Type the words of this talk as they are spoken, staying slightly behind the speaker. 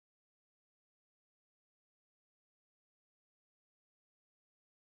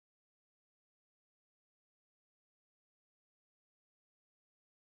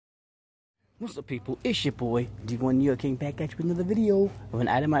What's up, people? It's your boy D1 New York King, back at you with another video of an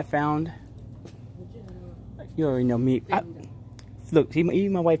item I found. You already know me. Look,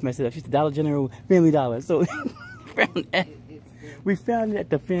 even my wife messed it up. She's the Dollar General Family Dollar. So we found it at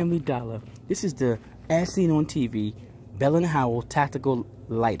the Family Dollar. This is the, as seen on TV, Bell & Howell Tactical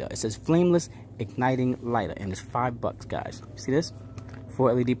Lighter. It says flameless igniting lighter, and it's $5, guys. See this?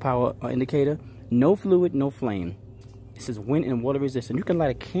 4 LED power indicator. No fluid, no flame. It says wind and water resistant. You can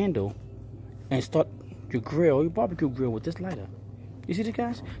light a candle and start your grill, your barbecue grill, with this lighter. You see this,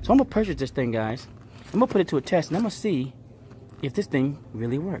 guys? So I'm gonna purchase this thing, guys. I'm gonna put it to a test, and I'm gonna see if this thing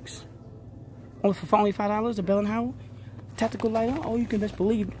really works. For only $5, the Bell & Howell Tactical Lighter. Oh, you can best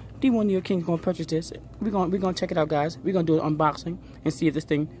believe D1 New York King's gonna purchase this. We're gonna check it out, guys. We're gonna do an unboxing and see if this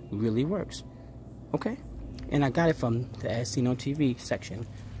thing really works. Okay? And I got it from the As Seen on TV section.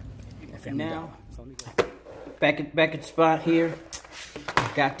 Now, back at the spot here.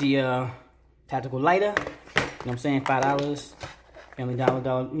 Got the Tactical Lighter. You know what I'm saying? $5. Family Dollar,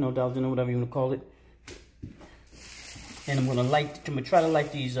 Dollar General, whatever you want to call it. And I'm gonna try to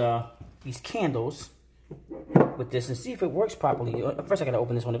light these candles with this and see if it works properly. First, I gotta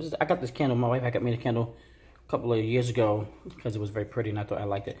open this one. I got this candle. My wife had got me a candle a couple of years ago because it was very pretty, and I thought I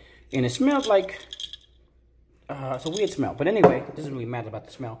liked it. And it smells like it's a weird smell. But anyway, it doesn't really matter about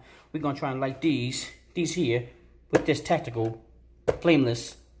the smell. We're gonna try and light these here with this tactical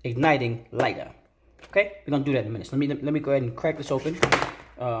flameless igniting lighter. Okay, we're gonna do that in a minute. So let me go ahead and crack this open.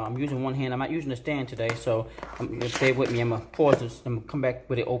 I'm using one hand. I'm not using the stand today, so stay with me. I'm gonna pause this. I'm gonna come back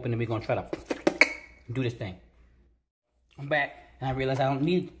with it open, and we're gonna try to do this thing. I'm back, and I realized I don't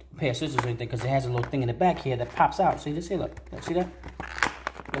need a pair of scissors or anything because it has a little thing in the back here that pops out. See this here? Look, see that?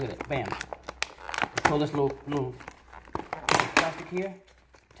 Look at it. Bam. Pull this little plastic here.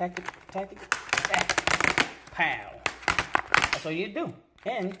 Tactic. Pow. That's all you do.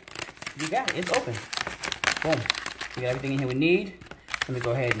 And you got it. It's open. Boom. We got everything in here we need. Let me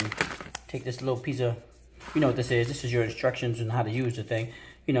go ahead and take this little piece of, you know what this is. This is your instructions on how to use the thing.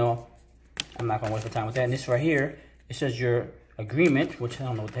 You know, I'm not going to waste my time with that. And this right here, it says your agreement, which I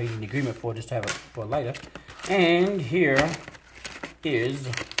don't know what they need an agreement for, just to have for a lighter. And here is,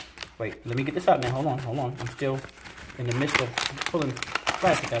 wait, let me get this out now. Hold on. I'm still in the midst of pulling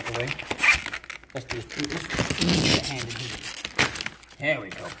plastic out the way. Let's do this. Hand in here. There we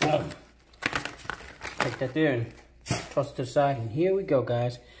go. Boom. Take that there and toss it to the side. And here we go,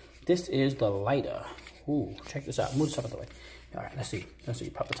 guys. This is the lighter. Ooh, check this out. Move this out of the way. All right, let's see.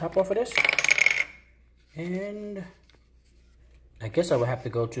 Pop the top off of this. And I guess I would have to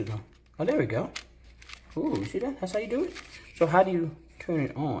go to the... Oh, there we go. Ooh, you see that? That's how you do it. So how do you turn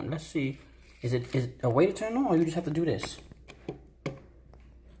it on? Let's see. Is it a way to turn it on, or you just have to do this?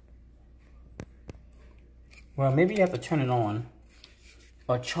 Well, maybe you have to turn it on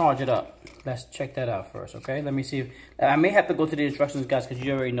or charge it up. Let's check that out first, okay? Let me see if I may have to go to the instructions, guys, because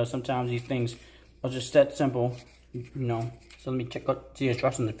you already know sometimes these things are just that simple, you know. So let me check out the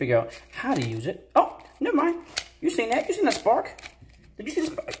instructions and figure out how to use it. Oh, never mind. You seen that? You seen that spark? Did you see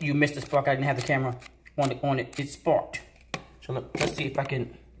the spark? You missed the spark. I didn't have the camera on it. It sparked. So let's see if I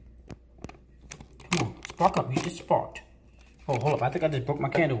can. Come on, spark up. You just sparked. Oh, hold up. I think I just broke my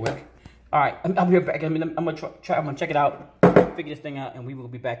candle wick. All right, I'll be right back. I'm gonna try. I'm gonna check it out, figure this thing out, and we will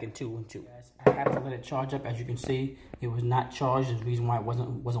be back in 2 and 2. Guys, I have to let it charge up. As you can see, it was not charged. There's a reason why it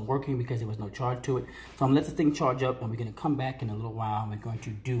wasn't working, because there was no charge to it. So I'm gonna let this thing charge up, and we're gonna come back in a little while. And we're going to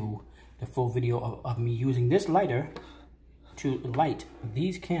do the full video of me using this lighter to light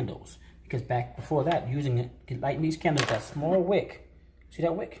these candles. Because back before that, using it to light these candles, that small wick. See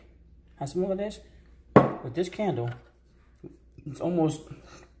that wick? How small it is? With this candle, it's almost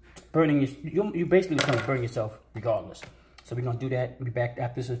burning. You basically going to burn yourself regardless. So we're going to do that. We'll be back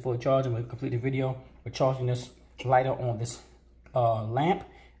after this is fully charged, and we'll complete the video. We're charging this lighter on this lamp.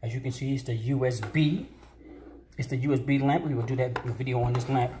 As you can see, it's the USB. It's the USB lamp. We will do that video on this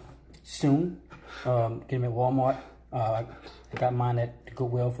lamp soon. Get them at Walmart. I got mine at the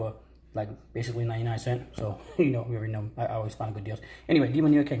Goodwill for like basically 99 cents. So, you know, we already know. I always find good deals. Anyway, D1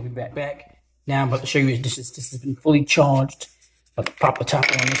 New York King, we'll be back. Now I'm about to show you this has been fully charged. I'll pop the top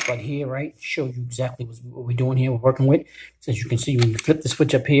on this right here, right? Show you exactly what we're doing here, we're working with. So as you can see, when you flip the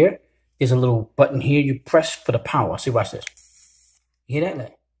switch up here, there's a little button here. You press for the power. See, watch this. You hear that?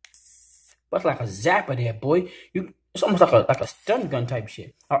 Look. That's like a zapper there, boy. It's almost like a stun gun type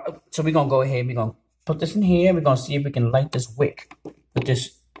shit. All right, so we're gonna go ahead. We're gonna put this in here. We're gonna see if we can light this wick with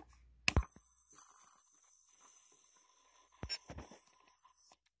this.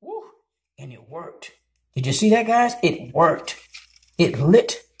 Woo! And it worked. Did you see that, guys? It worked. It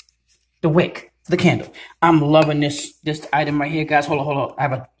lit the wick. the candle. I'm loving this item right here, guys. Hold on. I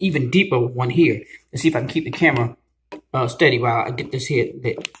have an even deeper one here. Let's see if I can keep the camera steady while I get this here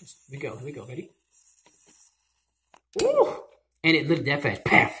lit. Here we go. Ready? Ooh. And it lit that fast.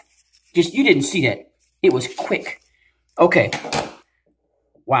 Paf. Just, you didn't see that. It was quick. Okay.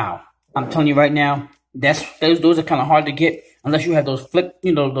 Wow. I'm telling you right now, those are kind of hard to get unless you have those flick,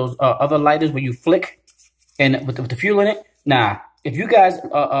 those other lighters where you flick and with the fuel in it. Nah. If you guys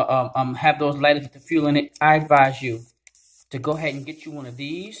have those lighters with the fuel in it, I advise you to go ahead and get you one of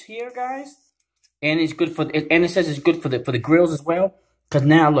these here, guys. And it's good for and it says it's good for the grills as well. Cause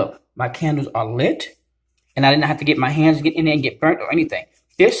now look, my candles are lit, and I didn't have to get my hands get in there and get burnt or anything.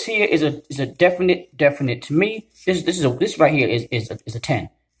 This here is a definite to me. This right here is a 10.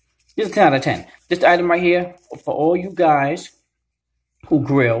 This is a 10 out of 10. This item right here for all you guys who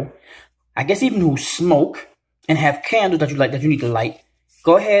grill, I guess even who smoke and have candles that you need to light.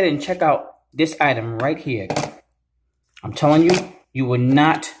 Go ahead and check out this item right here. I'm telling you, you will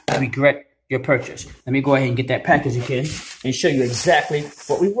not regret your purchase. Let me go ahead and get that package again and show you exactly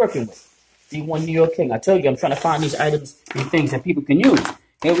what we're working with. D1 New York King. I tell you, I'm trying to find these items and things that people can use.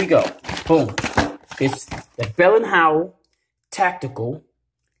 Here we go. Boom. It's the Bell & Howell Tactical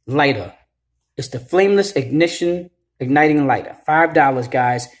Lighter. It's the flameless igniting lighter. $5,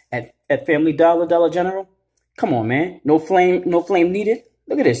 guys, at Family Dollar, Dollar General. Come on, man. No flame needed.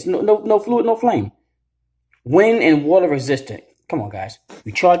 Look at this. No fluid, no flame. Wind and water resistant. Come on, guys.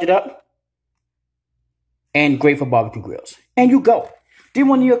 You charge it up. And great for barbecue grills. And you go.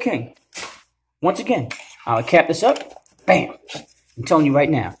 D1 New York King. Once again, I'll cap this up. Bam. I'm telling you right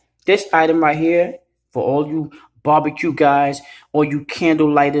now. This item right here, for all you barbecue guys, or you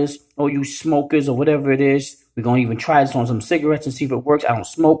candle lighters, or you smokers, or whatever it is. We're going to even try this on some cigarettes and see if it works. I don't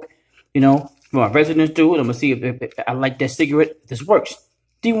smoke. My residents do it. I'm going to see if I like that cigarette, if this works.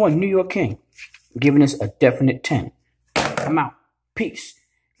 D1 New York King. Giving this a definite 10. I'm out. Peace.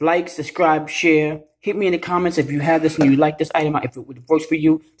 Like, subscribe, share. Hit me in the comments if you have this and you like this item, if it works for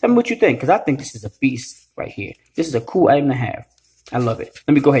you. Tell me what you think, because I think this is a beast right here. This is a cool item to have. I love it.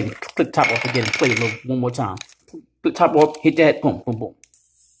 Let me go ahead and click top off again and play it one more time. Click top off, hit that, boom, boom, boom.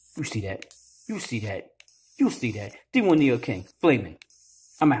 You see that. You see that. You see that. D1 New York King, flaming.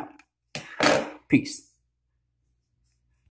 I'm out. Peace.